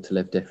possible to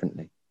live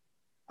differently.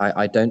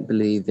 I don't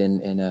believe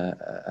in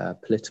a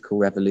political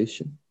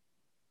revolution.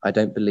 I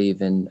don't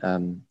believe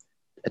in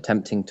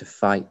attempting to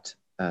fight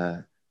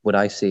what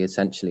I see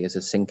essentially as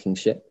a sinking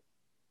ship.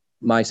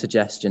 My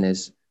suggestion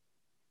is,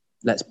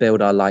 let's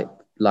build our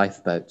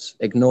lifeboats,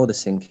 ignore the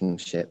sinking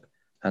ship,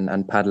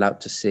 and paddle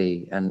out to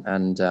sea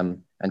and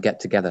get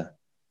together,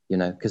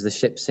 because the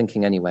ship's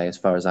sinking anyway, as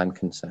far as I'm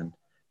concerned.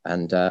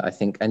 And I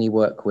think any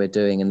work we're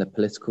doing in the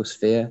political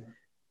sphere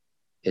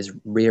is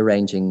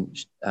rearranging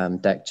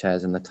deck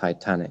chairs in the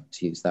Titanic,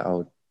 to use that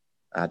old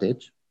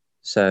adage.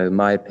 So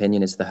my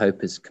opinion is the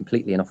hope is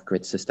completely in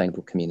off-grid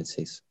sustainable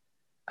communities.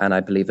 And I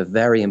believe a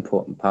very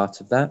important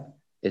part of that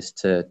is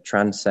to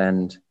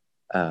transcend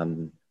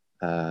the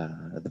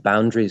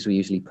boundaries we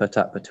usually put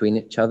up between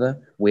each other.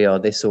 We are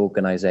this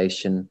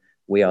organization,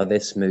 we are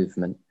this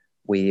movement,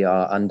 we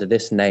are under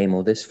this name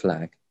or this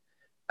flag.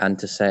 And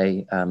to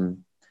say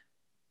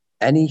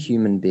any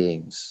human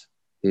beings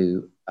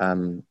who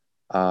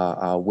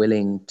are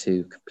willing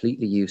to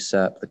completely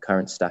usurp the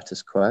current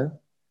status quo,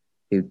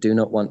 who do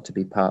not want to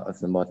be part of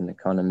the modern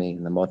economy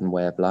and the modern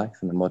way of life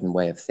and the modern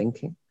way of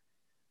thinking,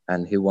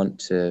 and who want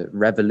to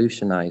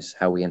revolutionize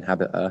how we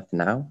inhabit Earth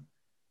now,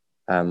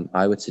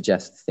 I would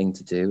suggest the thing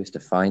to do is to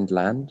find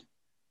land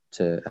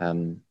to,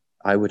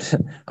 I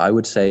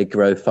would say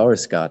grow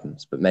forest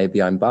gardens, but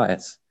maybe I'm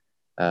biased,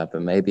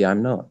 but maybe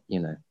I'm not,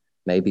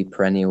 maybe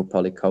perennial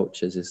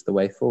polycultures is the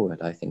way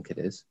forward. I think it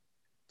is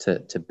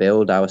to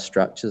build our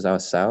structures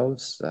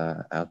ourselves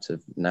out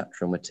of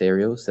natural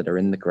materials that are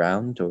in the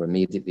ground or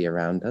immediately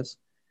around us,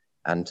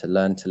 and to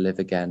learn to live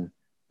again,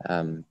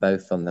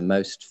 both on the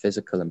most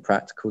physical and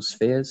practical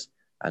spheres,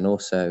 and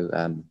also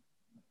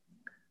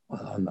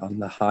on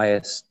the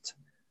highest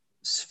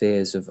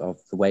spheres of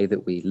the way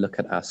that we look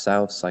at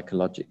ourselves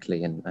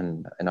psychologically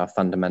and in our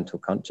fundamental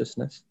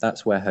consciousness.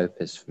 That's where hope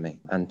is for me,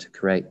 and to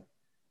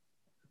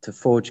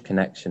forge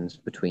connections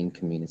between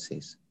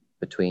communities,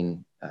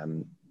 between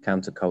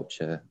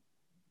counterculture,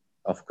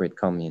 off-grid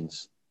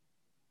communes.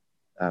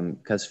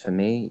 Because for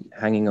me,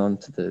 hanging on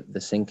to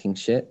the sinking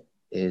ship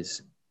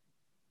is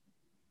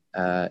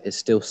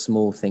still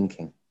small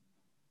thinking.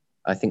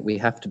 I think we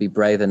have to be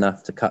brave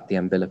enough to cut the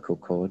umbilical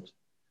cord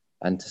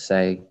and to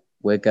say,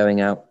 we're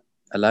going out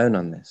alone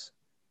on this.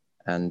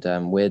 And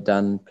we're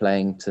done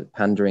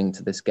pandering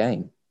to this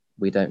game.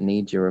 We don't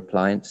need your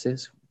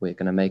appliances. We're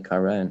going to make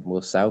our own.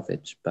 We'll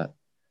salvage, but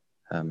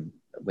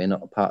we're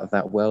not a part of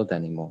that world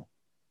anymore.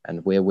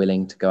 And we're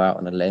willing to go out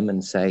on a limb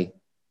and say,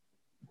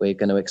 we're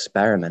going to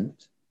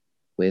experiment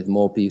with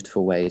more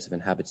beautiful ways of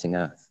inhabiting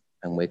Earth.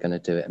 And we're going to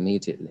do it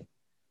immediately.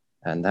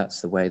 And that's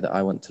the way that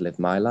I want to live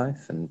my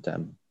life. And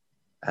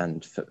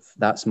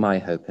that's my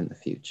hope in the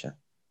future.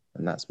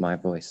 And that's my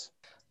voice.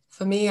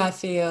 For me, I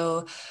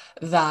feel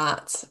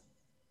that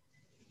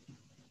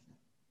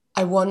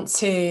I want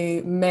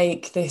to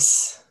make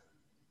this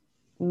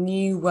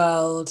new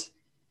world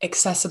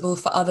accessible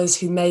for others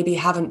who maybe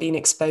haven't been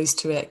exposed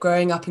to it.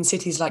 Growing up in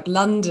cities like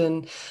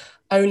London,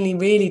 only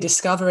really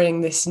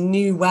discovering this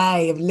new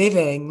way of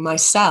living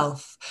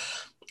myself,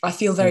 I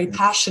feel very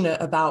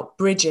passionate about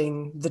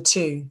bridging the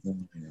two.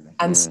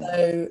 And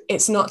so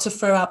it's not to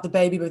throw out the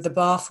baby with the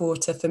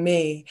bathwater for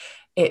me.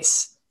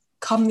 It's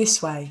come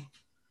this way,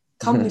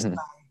 come this way.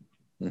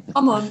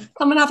 Come on,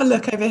 come and have a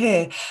look over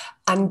here.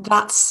 And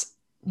that's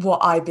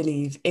what I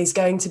believe is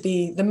going to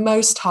be the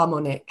most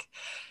harmonic.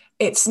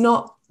 It's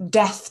not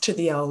death to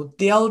the old.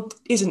 The old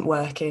isn't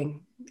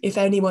working. If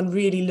anyone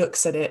really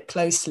looks at it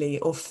closely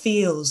or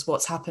feels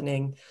what's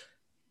happening,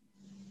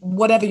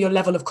 whatever your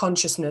level of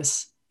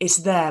consciousness is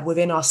there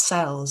within our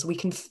cells, we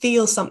can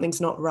feel something's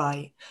not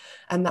right,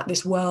 and that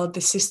this world,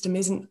 this system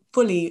isn't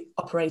fully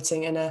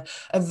operating in a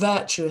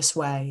virtuous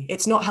way.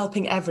 It's not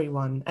helping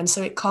everyone, and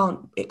so it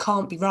can't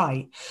be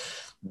right.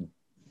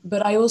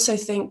 But I also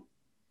think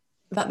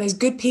that there's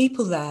good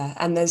people there,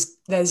 and there's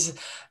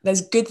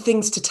good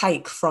things to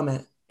take from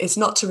it. It's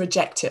not to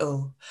reject it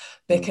all,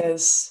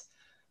 because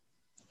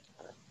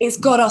it's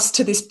got us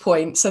to this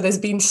point, so there's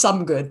been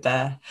some good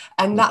there,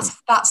 and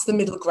that's the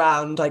middle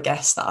ground, I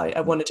guess, that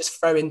I want to just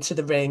throw into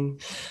the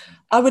ring.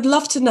 I would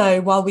love to know,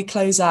 while we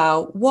close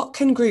out, what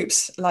can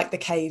groups like The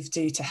Cave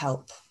do to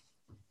help?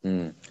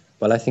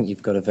 Well, I think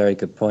you've got a very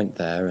good point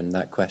there, and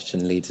that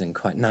question leads in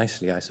quite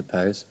nicely, I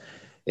suppose,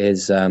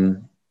 is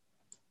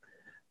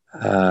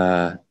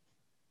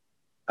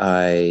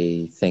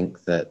I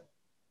think that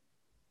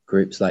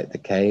groups like The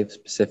Cave,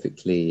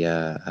 specifically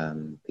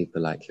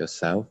people like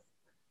yourself,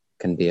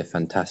 can be a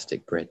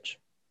fantastic bridge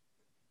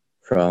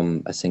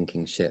from a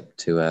sinking ship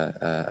to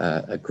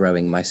a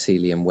growing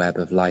mycelium web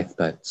of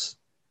lifeboats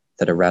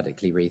that are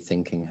radically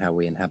rethinking how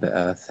we inhabit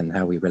Earth and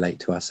how we relate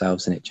to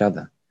ourselves and each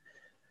other.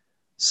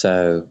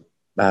 So,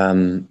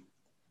 and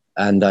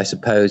I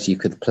suppose you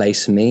could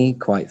place me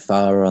quite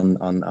far on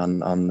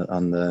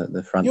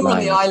the front line. You're on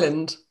the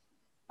island.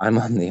 I'm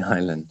on the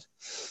island.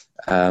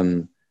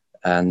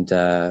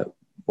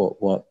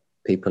 What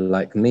people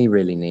like me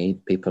really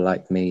need, people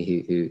like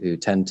me who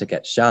tend to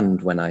get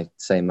shunned when I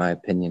say my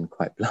opinion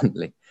quite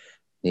bluntly,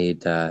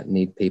 need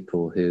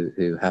people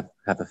who have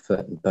a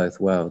foot in both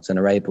worlds and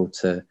are able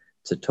to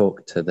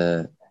talk to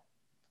the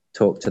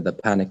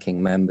panicking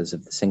members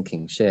of the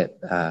sinking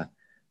ship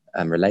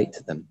and relate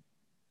to them.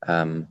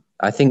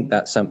 I think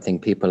that's something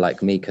people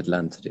like me could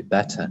learn to do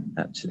better,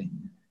 actually,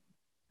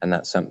 and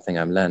that's something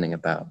I'm learning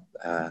about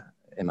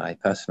in my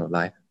personal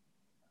life.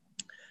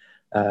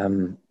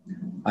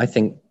 I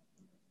think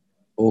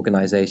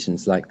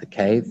organizations like The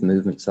Cave,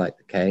 movements like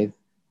The Cave,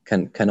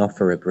 can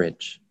offer a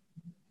bridge.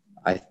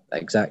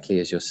 Exactly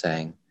as you're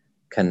saying,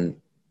 can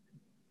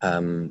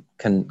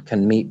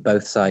meet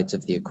both sides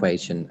of the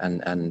equation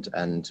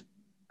and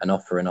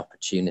offer an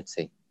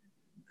opportunity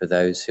for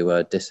those who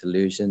are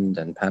disillusioned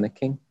and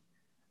panicking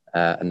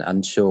and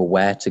unsure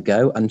where to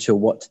go, unsure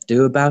what to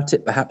do about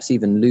it, perhaps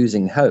even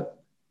losing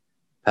hope,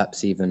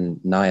 perhaps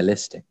even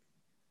nihilistic,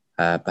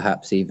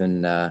 perhaps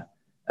even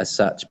as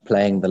such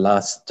playing the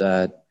last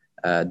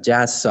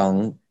jazz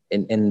song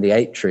in the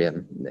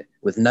atrium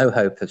with no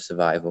hope of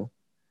survival,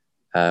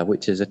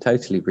 which is a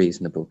totally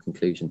reasonable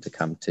conclusion to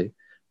come to.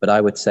 But I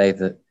would say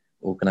that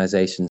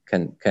organizations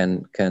can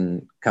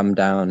come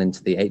down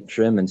into the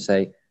atrium and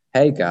say,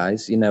 hey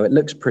guys, you know, it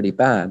looks pretty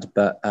bad,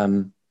 but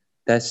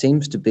there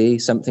seems to be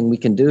something we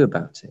can do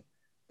about it.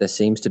 There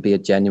seems to be a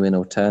genuine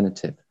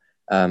alternative.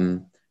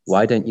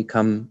 Why don't you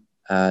come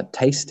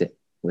taste it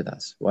with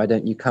us? Why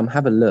don't you come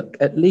have a look?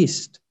 At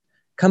least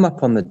come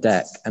up on the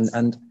deck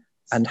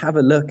and have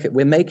a look at,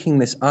 we're making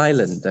this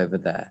island over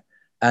there.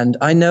 And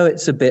I know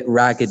it's a bit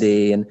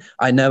raggedy, and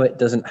I know it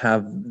doesn't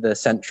have the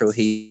central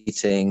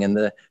heating and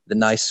the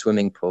nice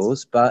swimming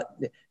pools, but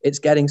it's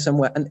getting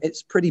somewhere, and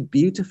it's pretty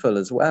beautiful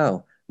as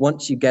well.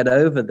 Once you get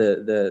over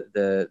the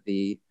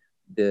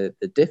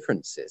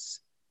differences,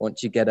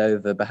 once you get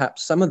over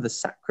perhaps some of the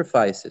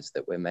sacrifices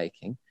that we're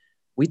making,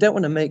 we don't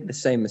want to make the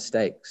same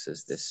mistakes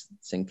as this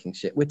sinking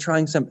ship. We're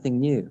trying something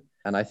new.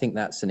 And I think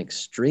that's an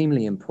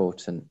extremely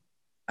important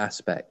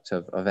aspect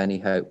of any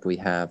hope we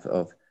have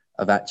of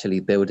actually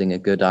building a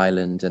good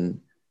island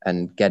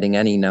and getting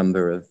any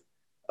number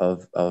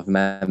of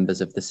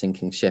members of the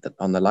sinking ship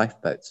on the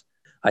lifeboats.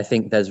 I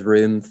think there's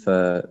room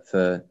for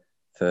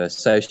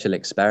social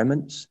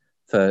experiments,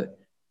 for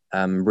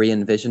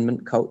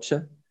re-envisionment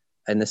culture.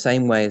 In the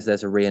same way as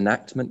there's a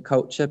reenactment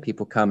culture,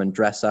 people come and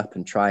dress up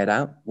and try it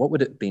out. What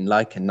would it have been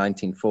like in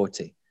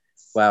 1940?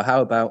 Well,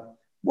 how about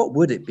what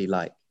would it be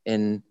like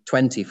in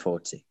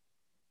 2040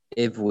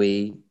 if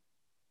we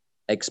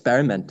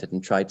experimented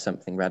and tried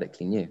something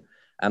radically new?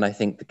 And I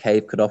think The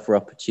Cave could offer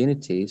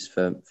opportunities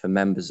for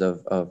members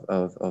of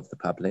the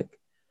public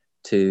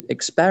to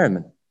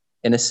experiment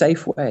in a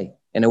safe way,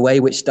 in a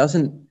way which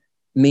doesn't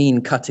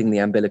mean cutting the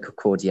umbilical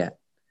cord yet,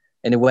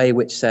 in a way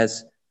which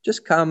says,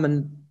 just come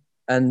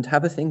and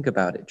have a think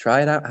about it,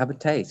 try it out, have a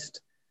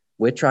taste.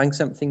 We're trying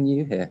something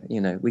new here.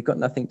 You know, we've got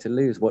nothing to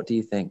lose. What do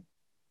you think?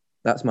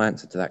 that's my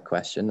answer to that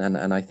question.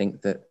 And I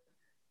think that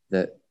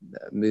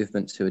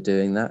movements who are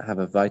doing that have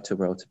a vital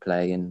role to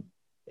play in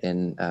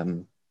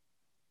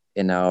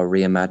our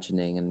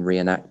reimagining and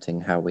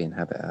reenacting how we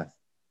inhabit Earth.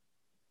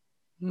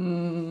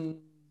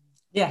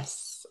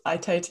 Yes, I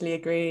totally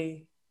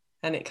agree.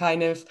 And it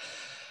kind of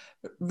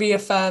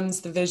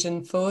reaffirms the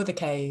vision for the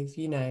cave,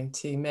 you know,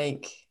 to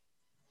make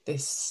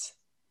this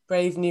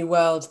brave new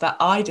world that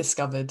I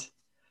discovered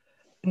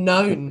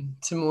known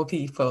to more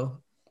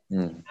people,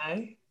 you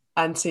know?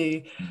 And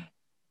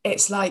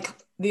it's like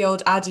the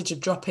old adage of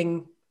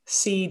dropping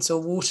seeds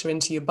or water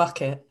into your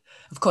bucket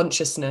of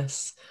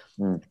consciousness.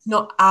 It's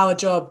not our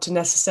job to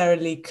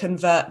necessarily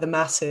convert the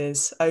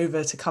masses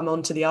over to come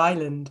onto the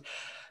island.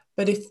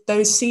 But if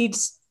those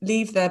seeds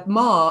leave their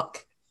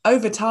mark,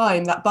 over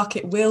time, that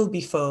bucket will be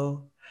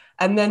full.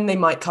 And then they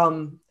might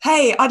come,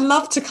 hey, I'd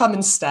love to come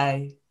and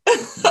stay.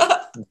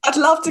 I'd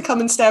love to come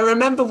and stay. I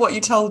remember what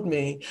you told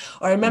me,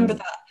 or I remember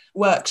that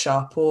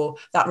workshop or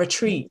that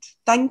retreat.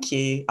 Thank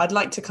you. I'd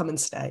like to come and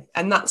stay.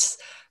 And that's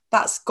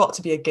got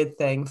to be a good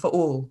thing for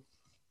all.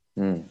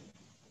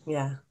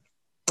 Yeah.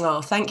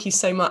 Oh, thank you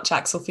so much,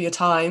 Axel, for your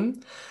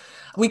time.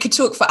 We could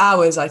talk for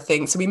hours, I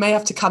think, so we may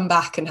have to come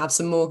back and have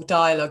some more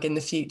dialogue in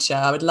the future.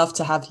 I would love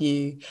to have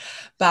you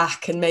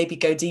back and maybe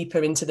go deeper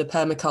into the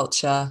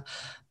permaculture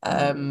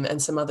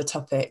and some other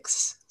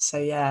topics. So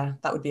yeah,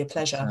 that would be a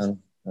pleasure.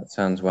 That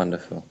sounds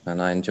wonderful,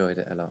 and I enjoyed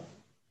it a lot.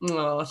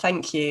 Oh,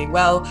 thank you.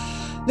 Well,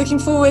 looking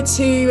forward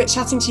to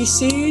chatting to you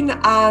soon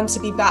and to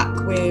be back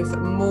with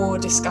more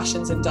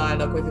discussions and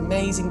dialogue with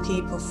amazing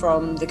people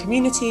from the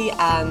community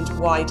and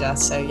wider.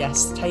 So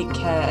yes, take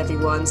care,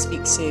 everyone.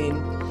 Speak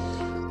soon.